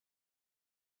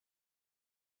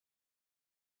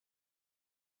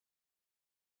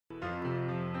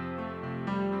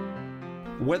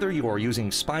Whether you are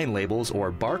using spine labels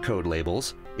or barcode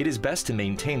labels, it is best to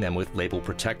maintain them with label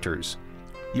protectors.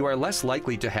 You are less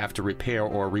likely to have to repair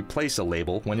or replace a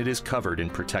label when it is covered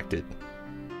and protected.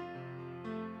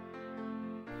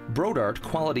 Brodart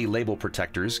quality label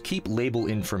protectors keep label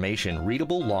information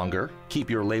readable longer, keep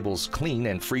your labels clean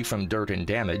and free from dirt and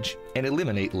damage, and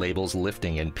eliminate labels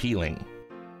lifting and peeling.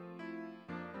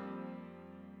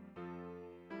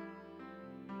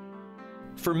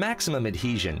 For maximum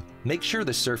adhesion, make sure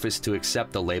the surface to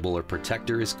accept the label or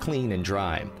protector is clean and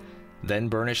dry. Then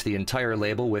burnish the entire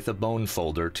label with a bone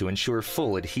folder to ensure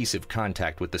full adhesive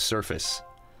contact with the surface.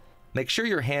 Make sure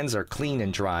your hands are clean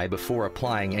and dry before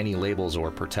applying any labels or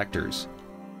protectors.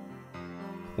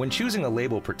 When choosing a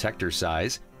label protector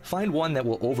size, find one that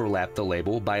will overlap the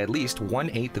label by at least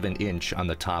 1/8 of an inch on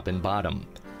the top and bottom.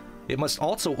 It must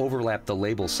also overlap the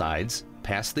label sides,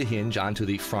 past the hinge onto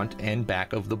the front and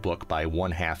back of the book by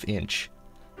 1/2 inch.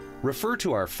 Refer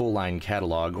to our full-line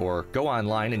catalog or go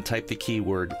online and type the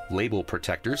keyword label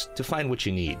protectors to find what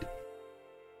you need.